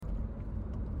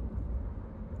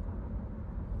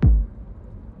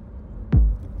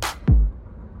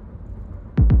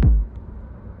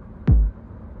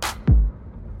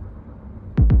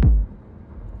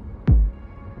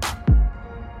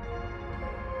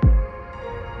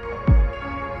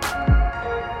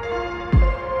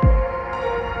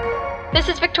This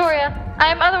is Victoria.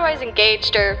 I am otherwise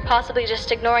engaged or possibly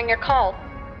just ignoring your call.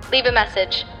 Leave a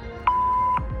message.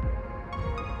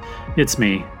 It's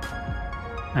me.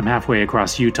 I'm halfway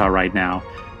across Utah right now,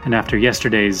 and after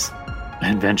yesterday's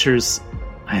adventures,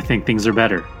 I think things are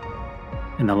better.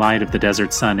 In the light of the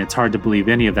desert sun, it's hard to believe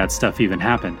any of that stuff even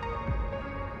happened.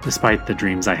 Despite the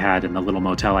dreams I had in the little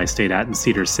motel I stayed at in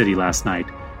Cedar City last night,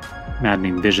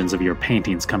 maddening visions of your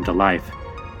paintings come to life.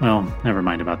 Well, never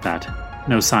mind about that.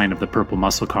 No sign of the purple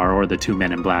muscle car or the two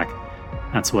men in black.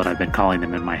 That's what I've been calling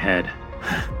them in my head.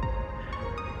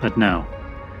 But no,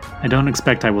 I don't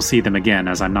expect I will see them again,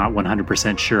 as I'm not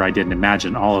 100% sure I didn't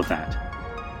imagine all of that.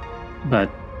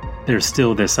 But there's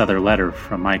still this other letter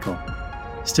from Michael,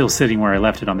 still sitting where I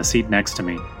left it on the seat next to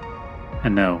me.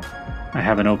 And no, I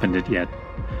haven't opened it yet.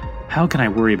 How can I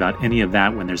worry about any of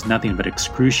that when there's nothing but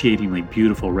excruciatingly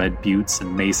beautiful red buttes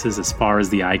and mesas as far as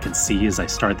the eye can see as I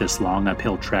start this long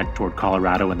uphill trek toward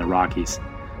Colorado and the Rockies?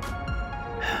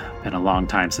 Been a long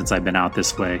time since I've been out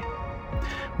this way.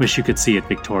 Wish you could see it,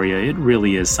 Victoria. It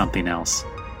really is something else.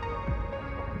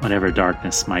 Whatever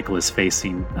darkness Michael is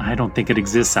facing, I don't think it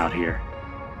exists out here.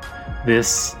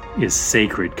 This is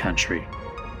sacred country.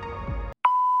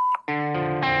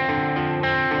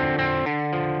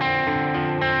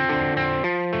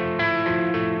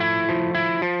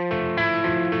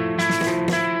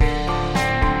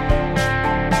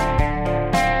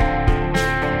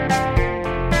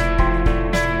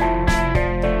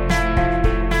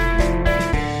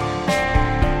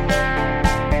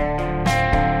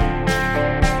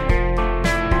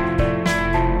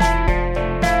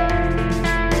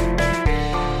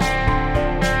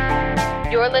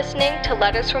 You're listening to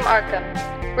Letters from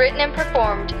Arkham, written and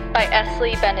performed by S.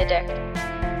 Lee Benedict.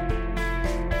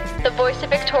 The voice of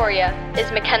Victoria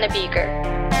is McKenna Beeger.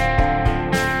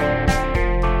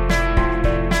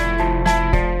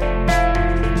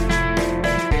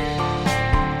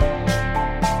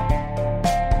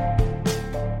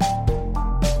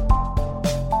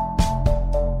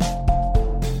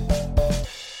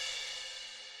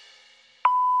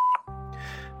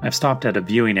 I've stopped at a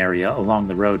viewing area along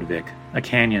the road, Vic, a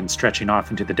canyon stretching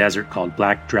off into the desert called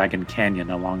Black Dragon Canyon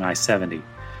along I-70.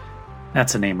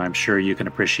 That's a name I'm sure you can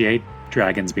appreciate,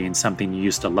 dragons being something you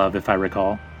used to love if I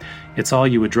recall. It's all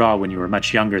you would draw when you were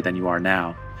much younger than you are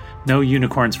now. No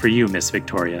unicorns for you, Miss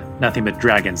Victoria. Nothing but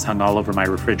dragons hung all over my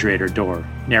refrigerator door,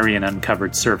 nary an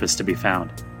uncovered surface to be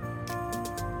found.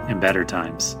 In better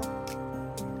times.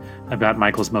 I've got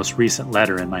Michael's most recent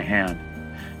letter in my hand.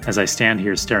 As I stand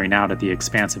here staring out at the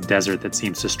expansive desert that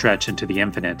seems to stretch into the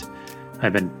infinite,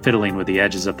 I've been fiddling with the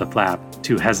edges of the flap,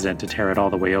 too hesitant to tear it all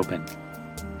the way open.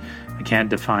 I can't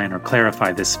define or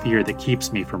clarify this fear that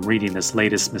keeps me from reading this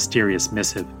latest mysterious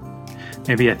missive.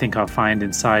 Maybe I think I'll find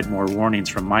inside more warnings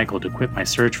from Michael to quit my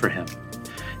search for him.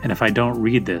 And if I don't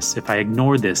read this, if I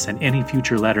ignore this and any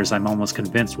future letters I'm almost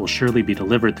convinced will surely be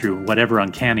delivered through whatever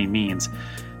uncanny means,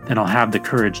 then I'll have the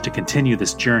courage to continue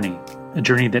this journey. A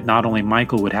journey that not only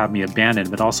Michael would have me abandon,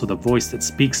 but also the voice that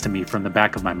speaks to me from the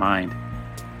back of my mind.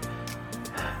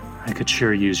 I could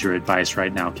sure use your advice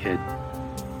right now, kid.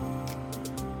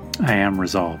 I am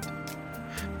resolved.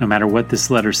 No matter what this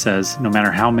letter says, no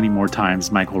matter how many more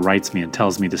times Michael writes me and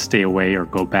tells me to stay away or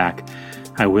go back,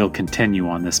 I will continue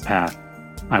on this path.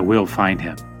 I will find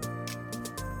him.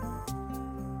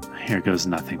 Here goes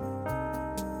nothing.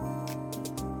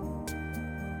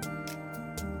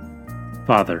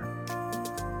 Father.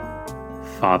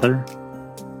 Father?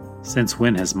 Since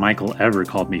when has Michael ever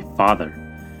called me father?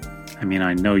 I mean,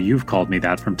 I know you've called me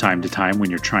that from time to time when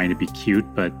you're trying to be cute,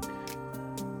 but...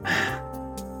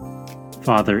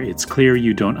 Father, it's clear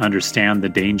you don't understand the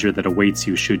danger that awaits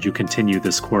you should you continue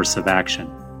this course of action.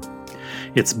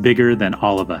 It's bigger than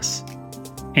all of us.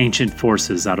 Ancient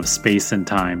forces out of space and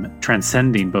time,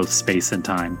 transcending both space and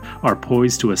time, are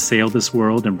poised to assail this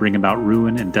world and bring about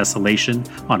ruin and desolation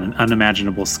on an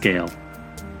unimaginable scale.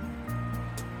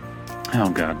 Oh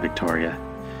God, Victoria.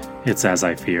 It's as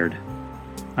I feared.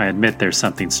 I admit there's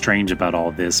something strange about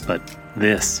all this, but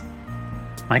this...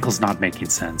 Michael's not making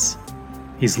sense.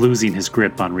 He's losing his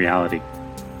grip on reality.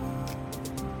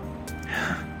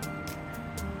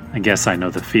 I guess I know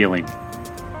the feeling.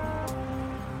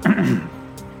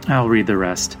 I'll read the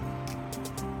rest.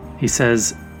 He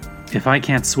says, if I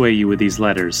can't sway you with these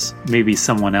letters, maybe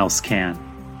someone else can.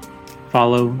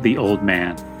 Follow the old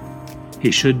man.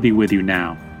 He should be with you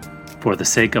now. For the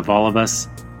sake of all of us,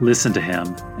 listen to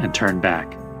him and turn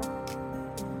back.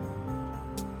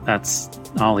 That's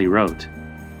all he wrote.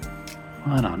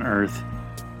 What on earth?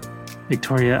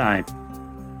 Victoria,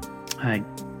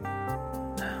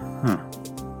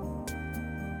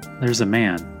 There's a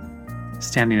man,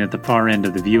 standing at the far end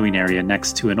of the viewing area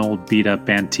next to an old beat-up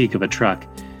antique of a truck.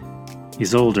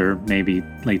 He's older, maybe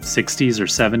late 60s or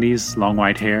 70s, long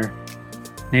white hair.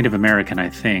 Native American, I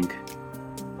think.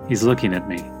 He's looking at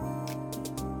me.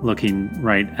 Looking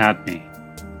right at me.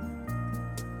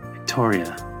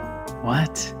 Victoria.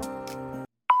 What?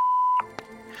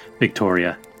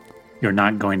 Victoria, you're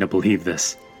not going to believe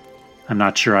this. I'm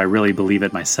not sure I really believe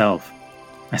it myself.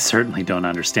 I certainly don't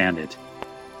understand it.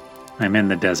 I'm in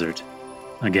the desert.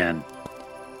 Again.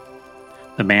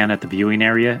 The man at the viewing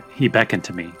area, he beckoned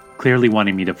to me, clearly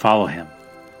wanting me to follow him.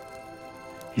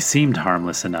 He seemed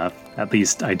harmless enough. At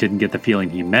least I didn't get the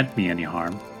feeling he meant me any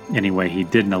harm. Anyway, he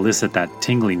didn't elicit that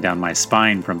tingling down my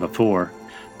spine from before.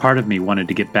 Part of me wanted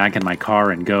to get back in my car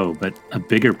and go, but a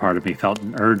bigger part of me felt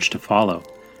an urge to follow.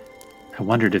 I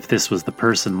wondered if this was the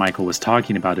person Michael was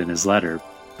talking about in his letter,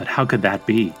 but how could that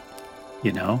be?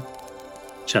 You know?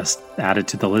 Just added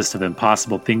to the list of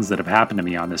impossible things that have happened to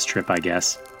me on this trip, I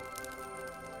guess.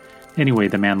 Anyway,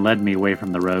 the man led me away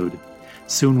from the road.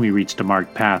 Soon we reached a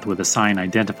marked path with a sign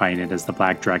identifying it as the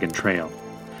Black Dragon Trail.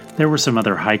 There were some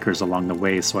other hikers along the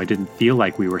way, so I didn't feel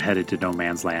like we were headed to no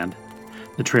man's land.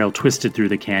 The trail twisted through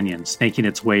the canyon, snaking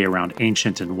its way around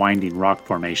ancient and winding rock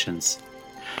formations.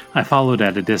 I followed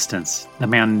at a distance. The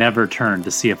man never turned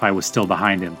to see if I was still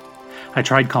behind him. I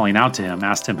tried calling out to him,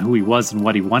 asked him who he was and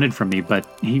what he wanted from me, but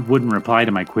he wouldn't reply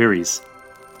to my queries.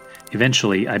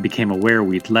 Eventually, I became aware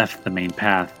we'd left the main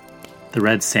path. The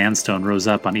red sandstone rose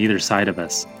up on either side of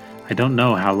us. I don't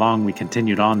know how long we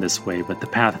continued on this way, but the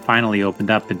path finally opened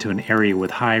up into an area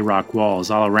with high rock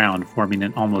walls all around, forming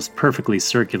an almost perfectly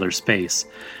circular space.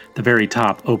 The very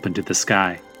top open to the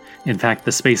sky. In fact,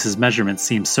 the space's measurements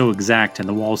seemed so exact and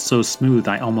the walls so smooth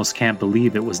I almost can't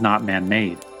believe it was not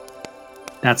man-made.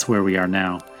 That's where we are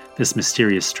now, this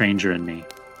mysterious stranger and me.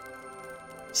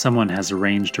 Someone has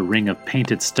arranged a ring of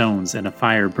painted stones and a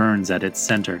fire burns at its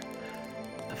center.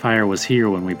 The fire was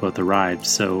here when we both arrived,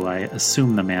 so I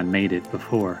assume the man made it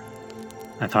before.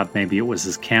 I thought maybe it was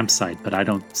his campsite, but I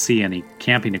don't see any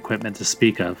camping equipment to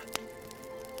speak of.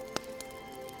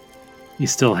 He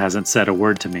still hasn't said a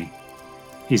word to me.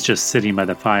 He's just sitting by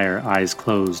the fire, eyes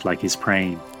closed like he's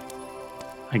praying.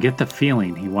 I get the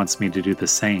feeling he wants me to do the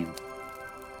same.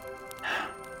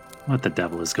 What the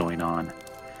devil is going on?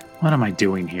 What am I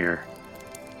doing here?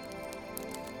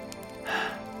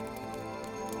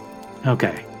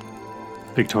 Okay,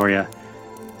 Victoria,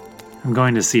 I'm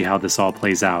going to see how this all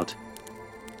plays out.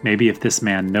 Maybe if this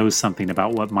man knows something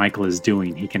about what Michael is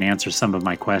doing, he can answer some of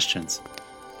my questions.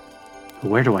 But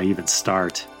where do I even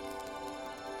start?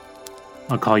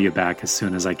 I'll call you back as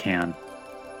soon as I can.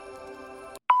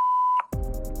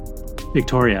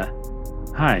 Victoria,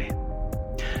 hi.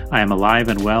 I am alive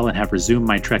and well and have resumed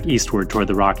my trek eastward toward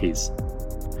the Rockies.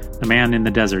 The man in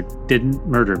the desert didn't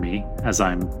murder me, as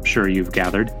I'm sure you've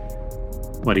gathered.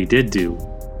 What he did do,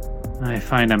 I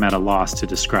find I'm at a loss to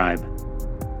describe.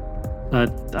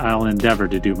 But I'll endeavor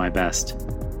to do my best.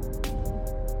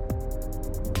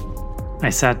 I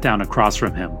sat down across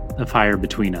from him, the fire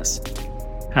between us.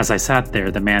 As I sat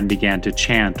there, the man began to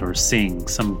chant or sing,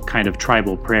 some kind of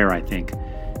tribal prayer, I think,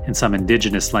 in some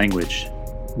indigenous language.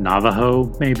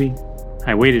 Navajo, maybe?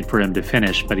 I waited for him to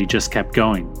finish, but he just kept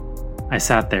going. I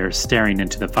sat there, staring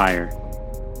into the fire.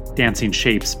 Dancing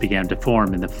shapes began to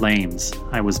form in the flames.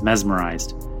 I was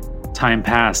mesmerized. Time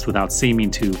passed without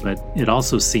seeming to, but it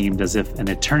also seemed as if an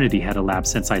eternity had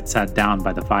elapsed since I'd sat down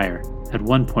by the fire. At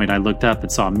one point I looked up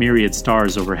and saw myriad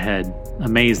stars overhead,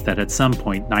 amazed that at some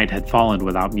point night had fallen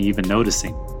without me even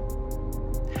noticing.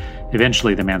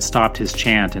 Eventually the man stopped his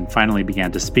chant and finally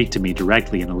began to speak to me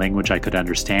directly in a language I could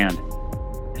understand.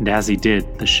 And as he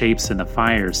did, the shapes in the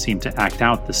fire seemed to act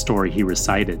out the story he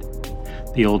recited.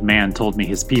 The old man told me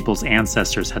his people's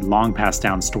ancestors had long passed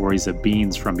down stories of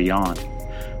beings from beyond,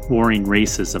 warring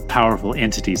races of powerful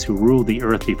entities who ruled the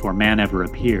earth before man ever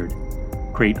appeared.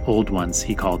 Great Old Ones,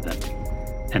 he called them,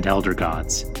 and elder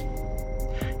gods.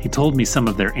 He told me some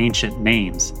of their ancient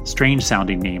names,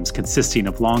 strange-sounding names consisting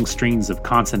of long strings of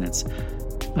consonants,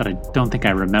 but I don't think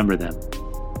I remember them.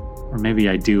 Or maybe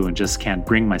I do and just can't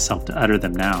bring myself to utter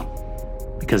them now,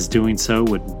 because doing so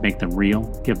would make them real,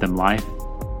 give them life.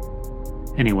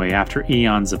 Anyway, after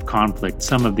eons of conflict,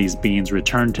 some of these beings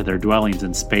returned to their dwellings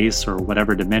in space or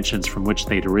whatever dimensions from which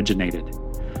they'd originated.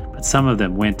 But some of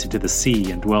them went into the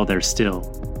sea and dwell there still,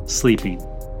 sleeping,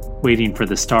 waiting for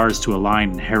the stars to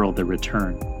align and herald their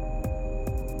return.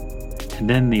 And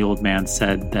then the old man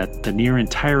said that the near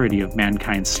entirety of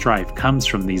mankind's strife comes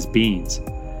from these beings,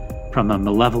 from a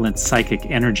malevolent psychic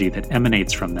energy that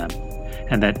emanates from them,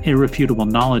 and that irrefutable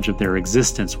knowledge of their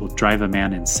existence will drive a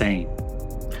man insane.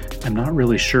 I'm not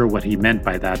really sure what he meant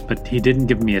by that, but he didn't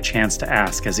give me a chance to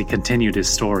ask as he continued his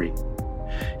story.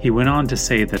 He went on to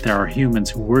say that there are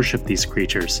humans who worship these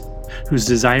creatures, whose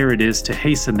desire it is to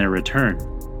hasten their return.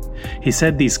 He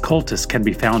said these cultists can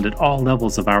be found at all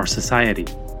levels of our society,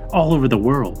 all over the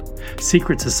world,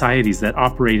 secret societies that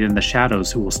operate in the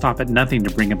shadows who will stop at nothing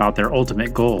to bring about their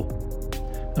ultimate goal.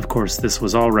 Of course, this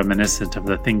was all reminiscent of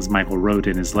the things Michael wrote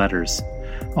in his letters,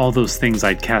 all those things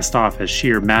I'd cast off as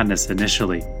sheer madness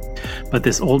initially. But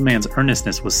this old man's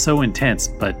earnestness was so intense,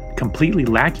 but completely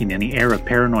lacking any air of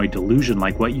paranoid delusion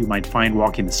like what you might find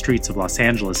walking the streets of Los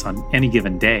Angeles on any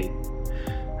given day.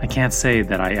 I can't say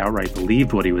that I outright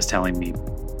believed what he was telling me,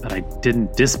 but I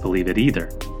didn't disbelieve it either.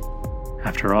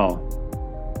 After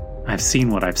all, I've seen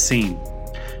what I've seen,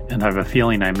 and I have a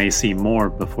feeling I may see more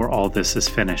before all this is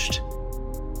finished.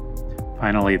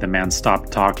 Finally, the man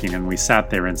stopped talking, and we sat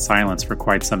there in silence for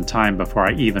quite some time before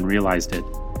I even realized it.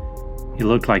 He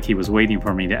looked like he was waiting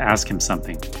for me to ask him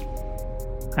something.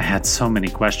 I had so many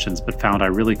questions, but found I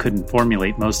really couldn't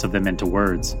formulate most of them into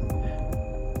words.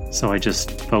 So I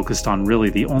just focused on really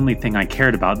the only thing I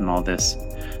cared about in all this,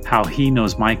 how he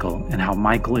knows Michael and how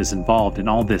Michael is involved in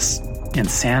all this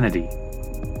insanity.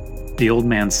 The old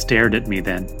man stared at me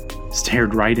then,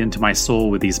 stared right into my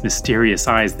soul with these mysterious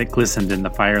eyes that glistened in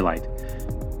the firelight.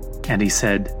 And he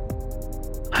said,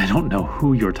 "I don't know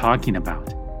who you're talking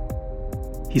about."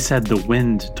 He said the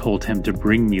wind told him to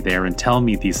bring me there and tell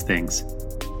me these things.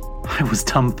 I was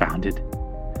dumbfounded.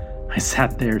 I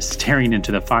sat there staring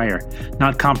into the fire,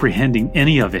 not comprehending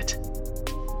any of it.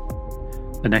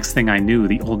 The next thing I knew,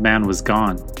 the old man was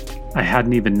gone. I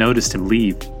hadn't even noticed him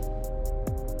leave.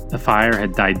 The fire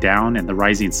had died down and the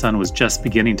rising sun was just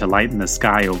beginning to lighten the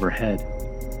sky overhead.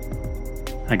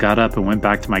 I got up and went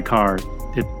back to my car.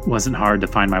 It wasn't hard to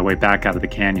find my way back out of the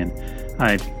canyon.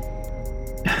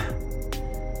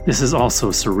 This is all so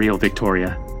surreal,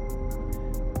 Victoria.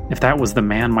 If that was the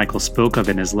man Michael spoke of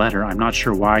in his letter, I'm not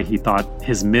sure why he thought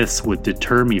his myths would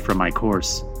deter me from my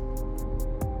course.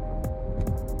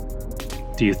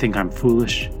 Do you think I'm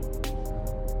foolish?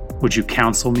 Would you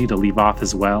counsel me to leave off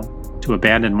as well? To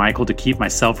abandon Michael to keep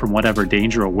myself from whatever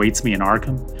danger awaits me in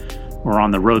Arkham? Or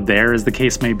on the road there, as the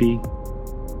case may be?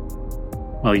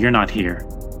 Well, you're not here,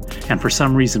 and for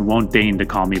some reason won't deign to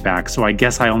call me back, so I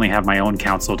guess I only have my own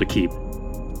counsel to keep.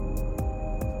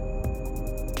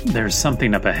 There's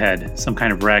something up ahead, some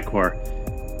kind of wreck, or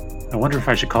I wonder if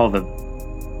I should call the...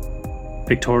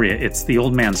 Victoria, it's the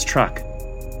old man's truck.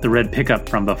 The red pickup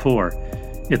from before.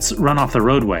 It's run off the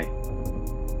roadway.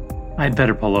 I'd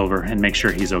better pull over and make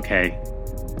sure he's okay.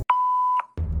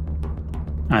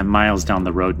 I'm miles down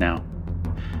the road now.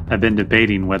 I've been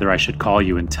debating whether I should call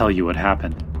you and tell you what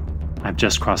happened. I've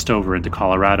just crossed over into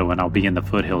Colorado and I'll be in the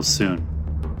foothills soon.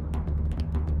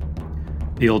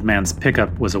 The old man's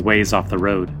pickup was a ways off the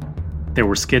road. There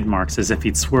were skid marks as if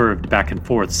he'd swerved back and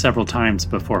forth several times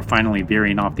before finally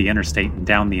veering off the interstate and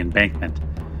down the embankment.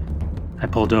 I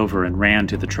pulled over and ran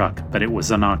to the truck, but it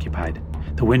was unoccupied.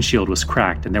 The windshield was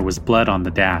cracked and there was blood on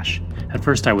the dash. At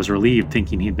first I was relieved,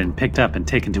 thinking he'd been picked up and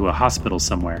taken to a hospital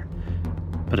somewhere.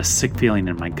 But a sick feeling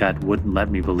in my gut wouldn't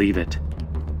let me believe it.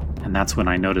 And that's when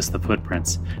I noticed the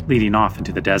footprints, leading off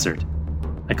into the desert.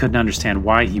 I couldn't understand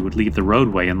why he would leave the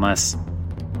roadway unless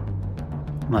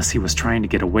he was trying to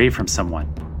get away from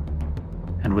someone.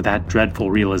 And with that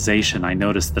dreadful realization, I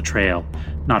noticed the trail.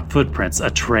 Not footprints, a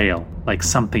trail, like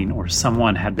something or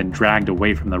someone had been dragged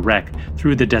away from the wreck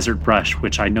through the desert brush,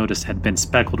 which I noticed had been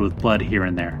speckled with blood here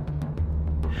and there.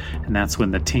 And that's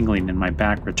when the tingling in my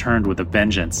back returned with a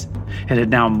vengeance. It had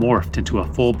now morphed into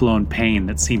a full-blown pain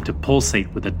that seemed to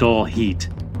pulsate with a dull heat.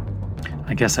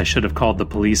 I guess I should have called the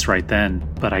police right then,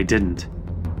 but I didn't.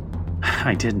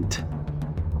 I didn't.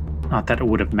 Not that it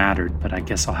would have mattered, but I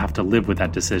guess I'll have to live with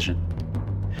that decision.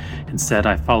 Instead,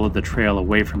 I followed the trail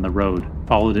away from the road,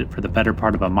 followed it for the better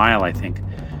part of a mile, I think,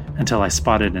 until I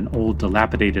spotted an old,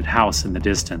 dilapidated house in the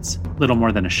distance, little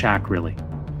more than a shack, really.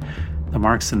 The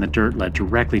marks in the dirt led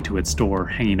directly to its door,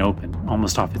 hanging open,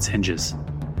 almost off its hinges.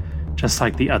 Just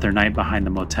like the other night behind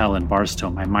the motel in Barstow,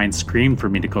 my mind screamed for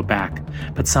me to go back,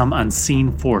 but some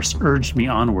unseen force urged me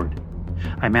onward.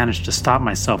 I managed to stop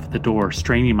myself at the door,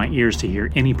 straining my ears to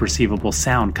hear any perceivable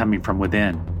sound coming from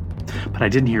within. But I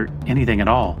didn't hear anything at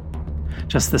all.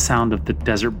 Just the sound of the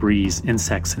desert breeze,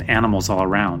 insects, and animals all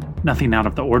around. Nothing out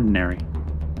of the ordinary.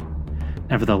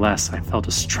 Nevertheless, I felt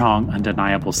a strong,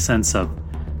 undeniable sense of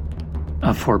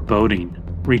foreboding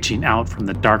reaching out from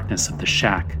the darkness of the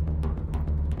shack.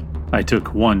 I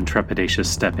took one trepidatious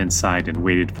step inside and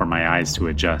waited for my eyes to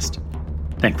adjust.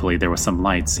 Thankfully, there was some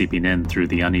light seeping in through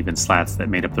the uneven slats that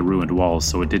made up the ruined walls,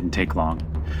 so it didn't take long.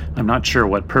 I'm not sure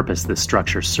what purpose this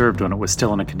structure served when it was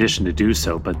still in a condition to do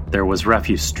so, but there was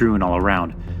refuse strewn all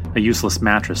around. A useless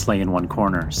mattress lay in one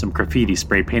corner, some graffiti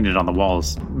spray painted on the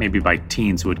walls, maybe by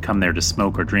teens who had come there to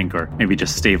smoke or drink, or maybe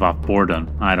just stave off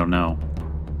boredom, I don't know.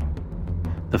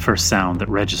 The first sound that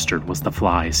registered was the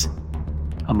flies.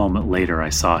 A moment later I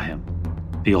saw him.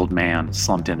 The old man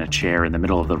slumped in a chair in the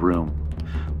middle of the room.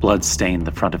 Blood stained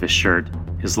the front of his shirt.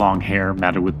 His long hair,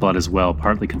 matted with blood as well,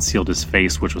 partly concealed his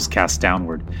face, which was cast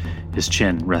downward, his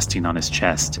chin resting on his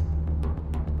chest.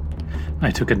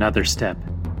 I took another step,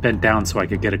 bent down so I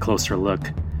could get a closer look.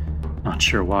 Not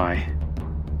sure why.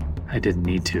 I didn't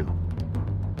need to.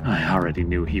 I already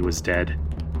knew he was dead.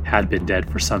 Had been dead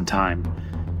for some time,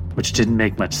 which didn't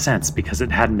make much sense because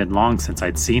it hadn't been long since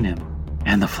I'd seen him.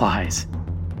 And the flies.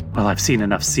 Well, I've seen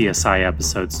enough CSI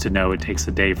episodes to know it takes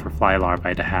a day for fly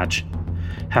larvae to hatch.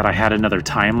 Had I had another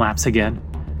time lapse again?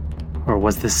 Or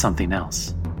was this something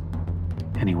else?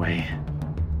 Anyway,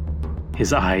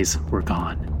 his eyes were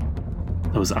gone.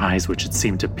 Those eyes which had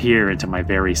seemed to peer into my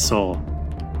very soul.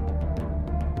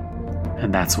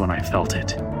 And that's when I felt it.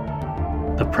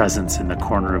 The presence in the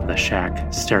corner of the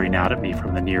shack, staring out at me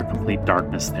from the near-complete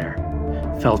darkness there.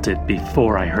 Felt it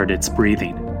before I heard its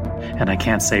breathing. And I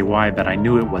can't say why, but I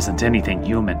knew it wasn't anything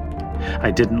human.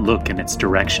 I didn't look in its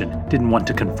direction, didn't want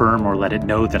to confirm or let it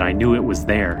know that I knew it was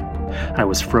there. I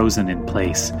was frozen in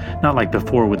place, not like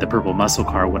before with the purple muscle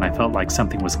car when I felt like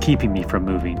something was keeping me from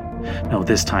moving. No,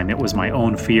 this time it was my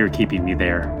own fear keeping me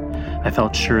there. I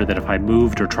felt sure that if I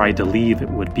moved or tried to leave, it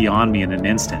would be on me in an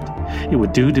instant. It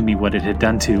would do to me what it had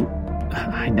done to...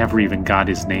 I never even got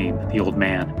his name, the old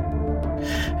man.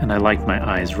 And I liked my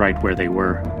eyes right where they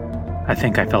were. I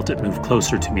think I felt it move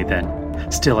closer to me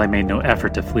then. Still, I made no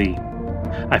effort to flee.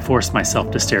 I forced myself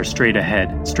to stare straight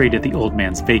ahead, straight at the old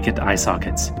man's vacant eye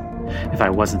sockets. If I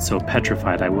wasn't so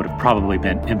petrified, I would have probably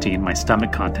been emptying my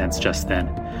stomach contents just then,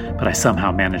 but I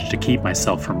somehow managed to keep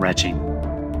myself from retching.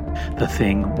 The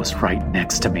thing was right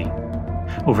next to me.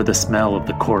 Over the smell of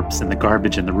the corpse and the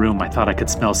garbage in the room, I thought I could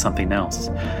smell something else,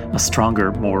 a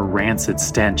stronger, more rancid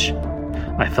stench.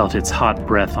 I felt its hot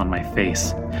breath on my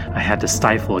face. I had to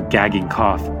stifle a gagging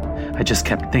cough. I just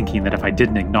kept thinking that if I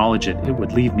didn't acknowledge it, it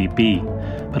would leave me be.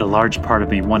 But a large part of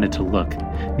me wanted to look,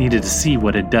 needed to see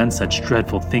what had done such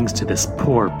dreadful things to this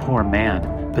poor, poor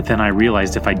man. But then I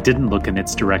realized if I didn't look in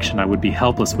its direction, I would be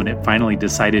helpless when it finally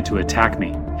decided to attack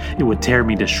me. It would tear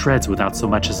me to shreds without so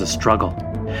much as a struggle.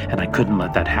 And I couldn't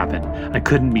let that happen. I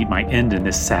couldn't meet my end in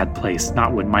this sad place,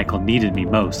 not when Michael needed me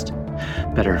most.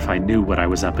 Better if I knew what I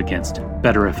was up against.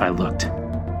 Better if I looked.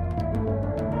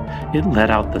 It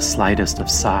let out the slightest of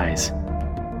sighs.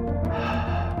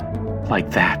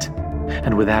 Like that.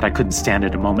 And with that, I couldn't stand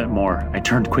it a moment more. I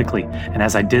turned quickly, and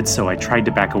as I did so, I tried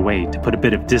to back away, to put a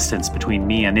bit of distance between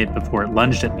me and it before it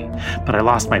lunged at me. But I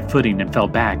lost my footing and fell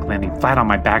back, landing flat on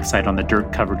my backside on the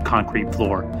dirt-covered concrete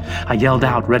floor. I yelled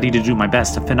out, ready to do my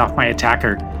best to fend off my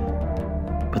attacker.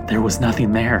 But there was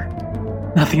nothing there.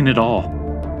 Nothing at all.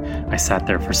 I sat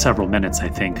there for several minutes, I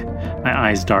think, my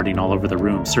eyes darting all over the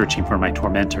room, searching for my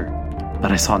tormentor.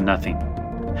 But I saw nothing.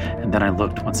 And then I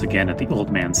looked once again at the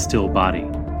old man's still body.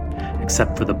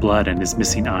 Except for the blood and his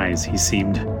missing eyes, he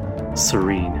seemed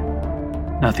serene.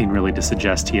 Nothing really to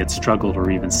suggest he had struggled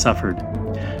or even suffered.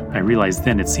 I realized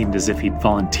then it seemed as if he'd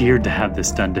volunteered to have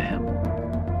this done to him.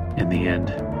 In the end,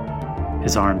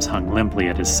 his arms hung limply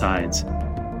at his sides.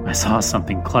 I saw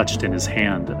something clutched in his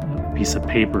hand, a piece of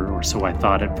paper, or so I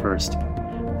thought at first.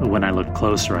 But when I looked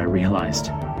closer, I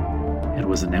realized it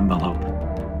was an envelope.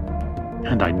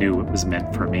 And I knew it was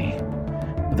meant for me.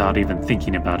 Without even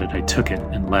thinking about it, I took it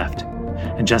and left.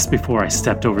 And just before I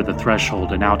stepped over the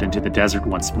threshold and out into the desert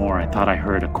once more, I thought I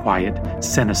heard a quiet,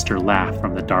 sinister laugh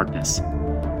from the darkness.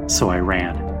 So I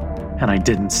ran, and I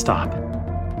didn't stop.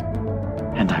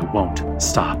 And I won't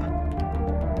stop.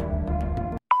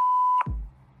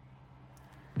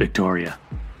 Victoria.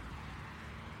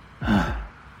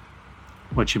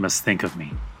 What you must think of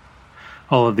me.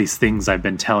 All of these things I've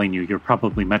been telling you, you're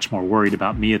probably much more worried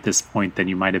about me at this point than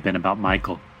you might have been about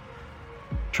Michael.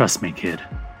 Trust me, kid.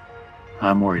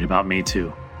 I'm worried about me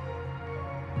too.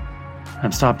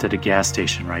 I'm stopped at a gas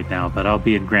station right now, but I'll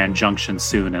be in Grand Junction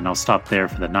soon and I'll stop there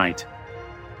for the night.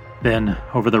 Then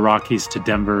over the Rockies to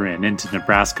Denver and into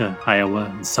Nebraska, Iowa,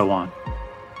 and so on.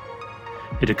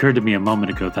 It occurred to me a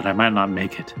moment ago that I might not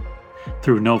make it.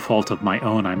 Through no fault of my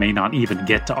own, I may not even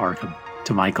get to Arkham,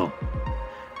 to Michael.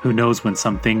 Who knows when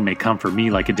something may come for me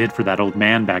like it did for that old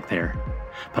man back there.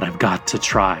 But I've got to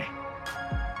try.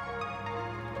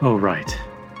 Oh, right.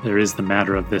 There is the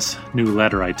matter of this new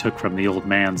letter I took from the old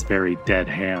man's very dead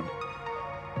hand.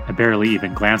 I barely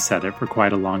even glanced at it for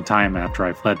quite a long time after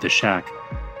I fled the shack.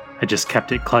 I just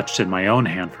kept it clutched in my own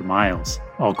hand for miles,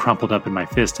 all crumpled up in my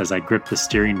fist as I gripped the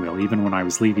steering wheel even when I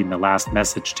was leaving the last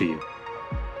message to you.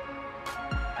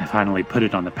 I finally put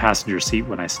it on the passenger seat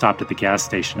when I stopped at the gas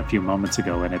station a few moments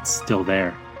ago, and it's still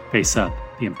there, face up,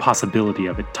 the impossibility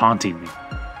of it taunting me.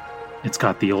 It's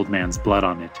got the old man's blood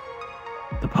on it.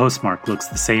 The postmark looks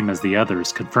the same as the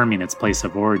others, confirming its place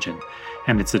of origin,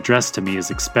 and it's addressed to me as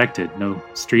expected, no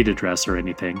street address or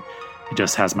anything. It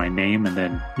just has my name and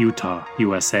then Utah,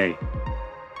 USA.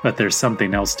 But there's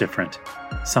something else different,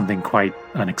 something quite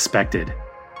unexpected.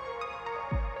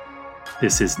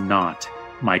 This is not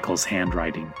Michael's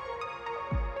handwriting.